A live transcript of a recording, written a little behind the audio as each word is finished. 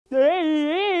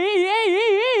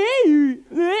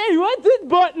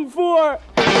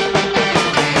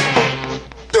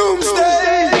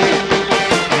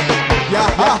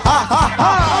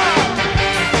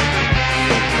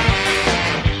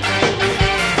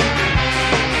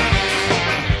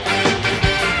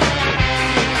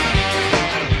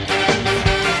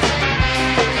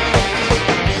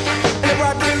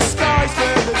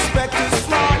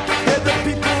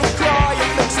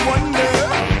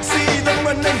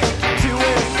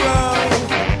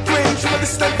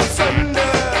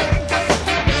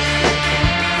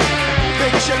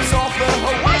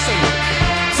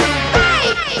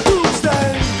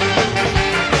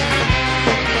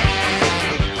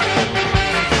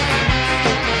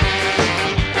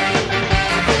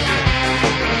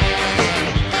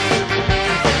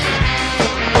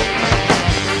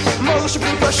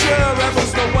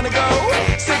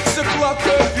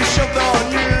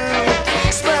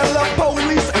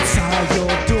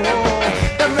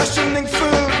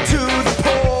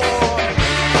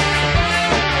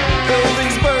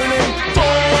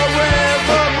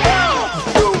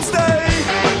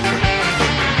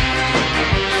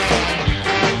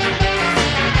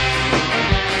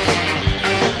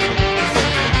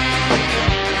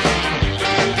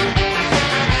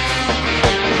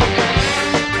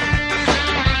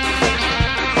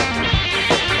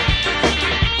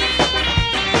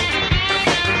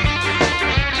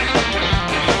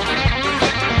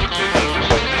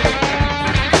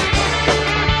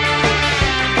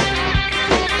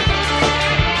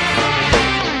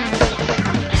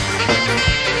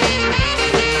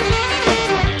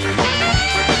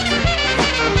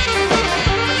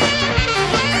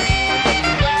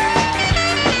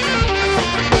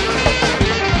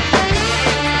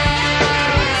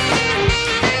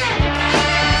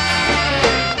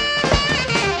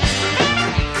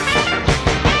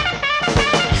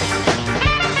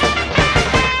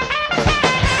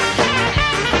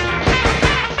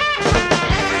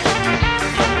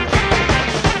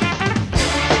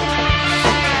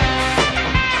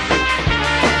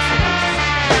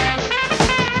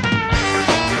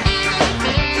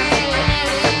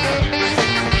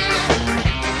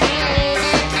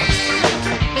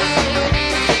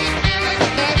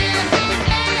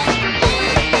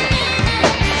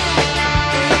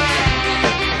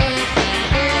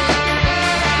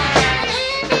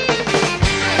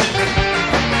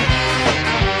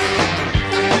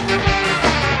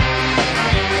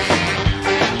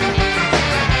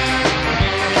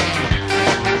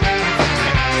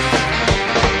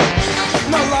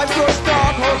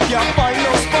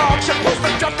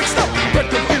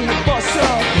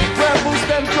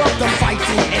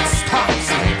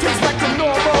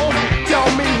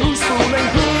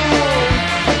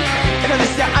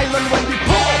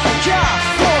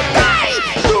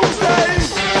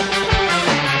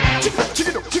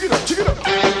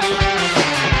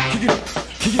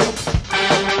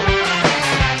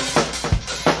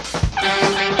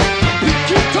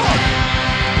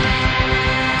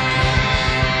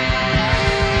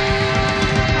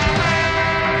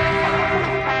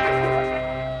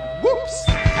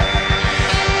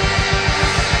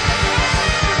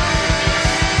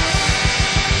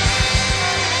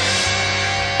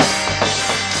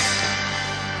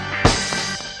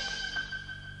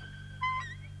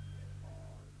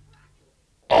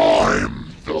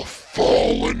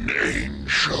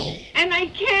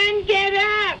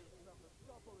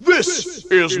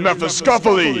is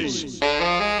Mephiskapheles.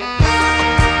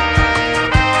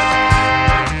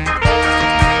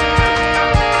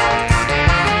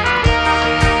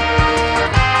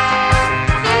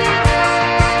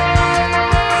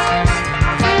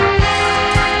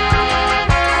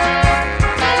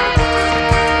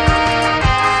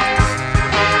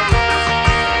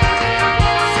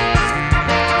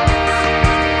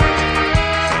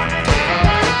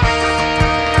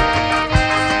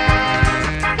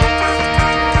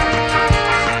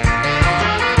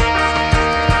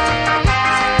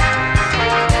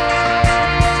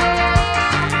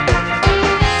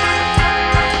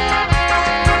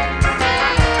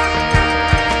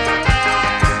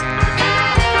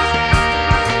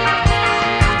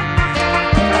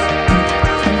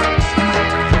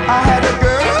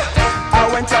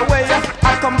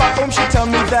 She told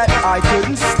me that I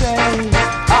couldn't stay.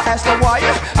 I asked her why,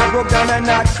 I broke down and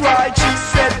I cried. She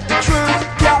said the truth,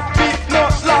 can't be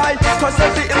not lie. Cause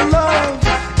I didn't love,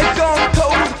 it gone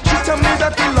cold. She told me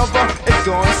that the lover, it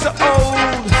gone so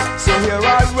old. So here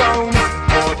I roam,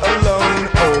 all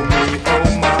alone, oh me, oh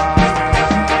my.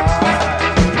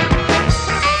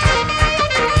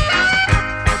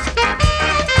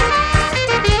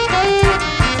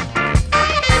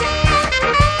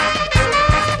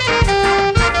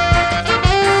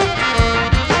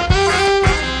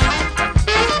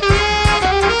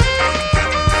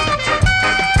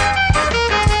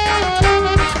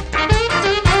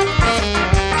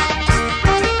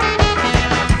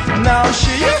 Now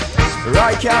she,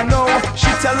 right I know, she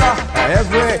tell her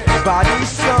everybody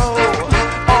so.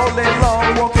 All day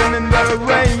long walking in the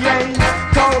rain,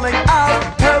 calling out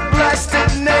her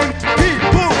blasted name.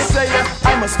 People say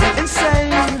I must be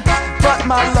insane, but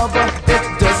my lover, it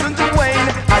doesn't wane.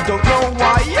 I don't know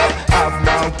why, I've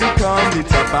now become the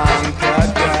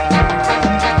Tabanka guy.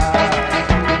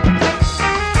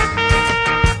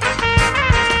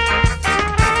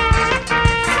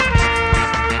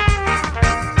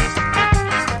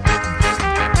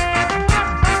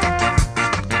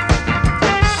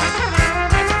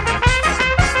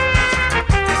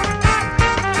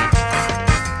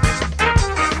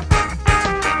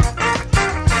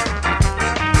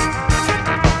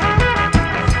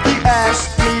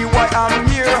 Asked me why I'm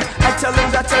here, I tell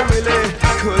him that I really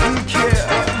couldn't care.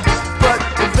 But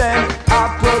then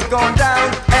I broke on down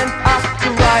and I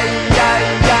cried.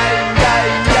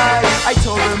 I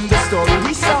told him the story,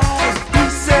 he sighed. He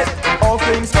said all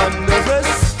things under the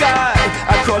sky.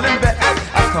 I call him back,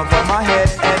 I cover my head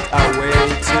and I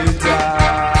wait to die.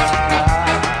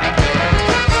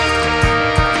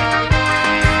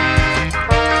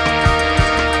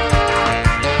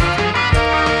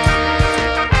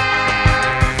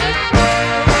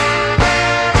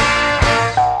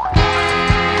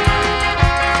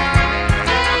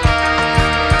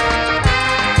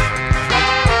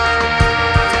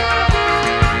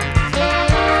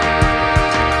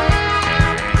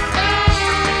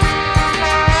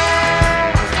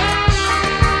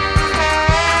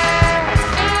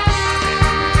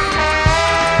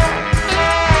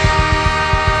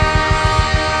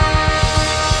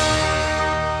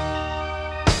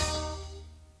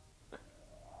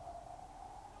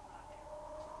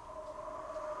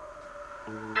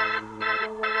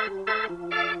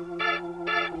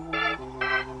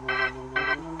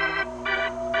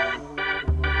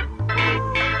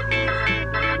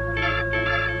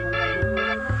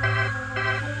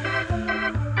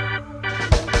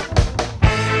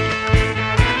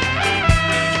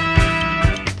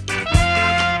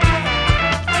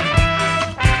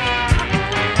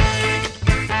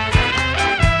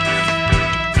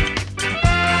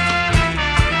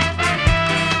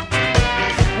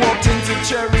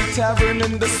 Cherry Tavern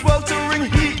in the sweltering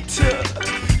heat.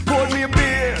 Poured me a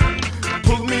beer,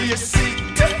 pulled me a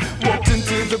seat. Walked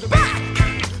into the back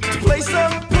to play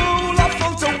some pool. I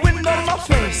felt a wind on my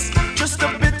face, just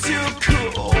a bit too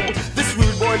cool. This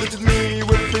rude boy looked at me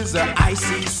with his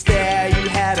icy stare. He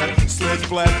had a slick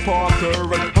black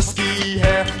Parker and husky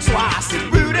hair. So I said,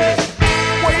 Rudy,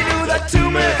 why you do that to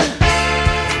me?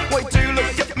 Why do you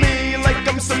look at me like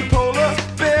I'm some polar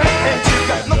bear? And you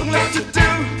got nothing left to do.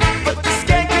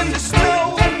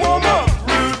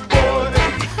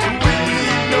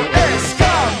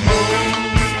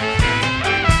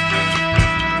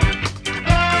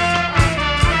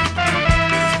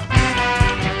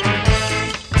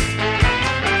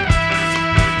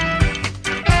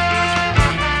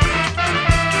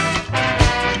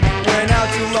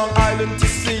 To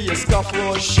see a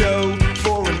scuffle show,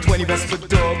 4 and 20 Vespa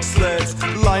dog sleds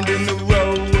lined in a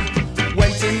row.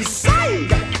 Went inside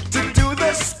to do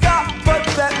the stop, but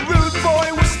that rude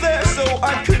boy was there, so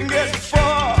I couldn't get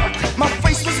far. My face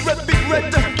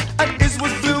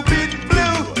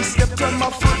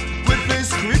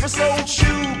creeper sold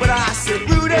shoe. But I said,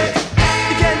 Rudy,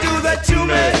 you can't do that to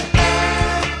me.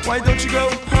 Why don't you go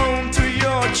home to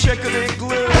your checkered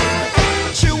glue?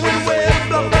 Chewing with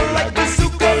blah blah blah.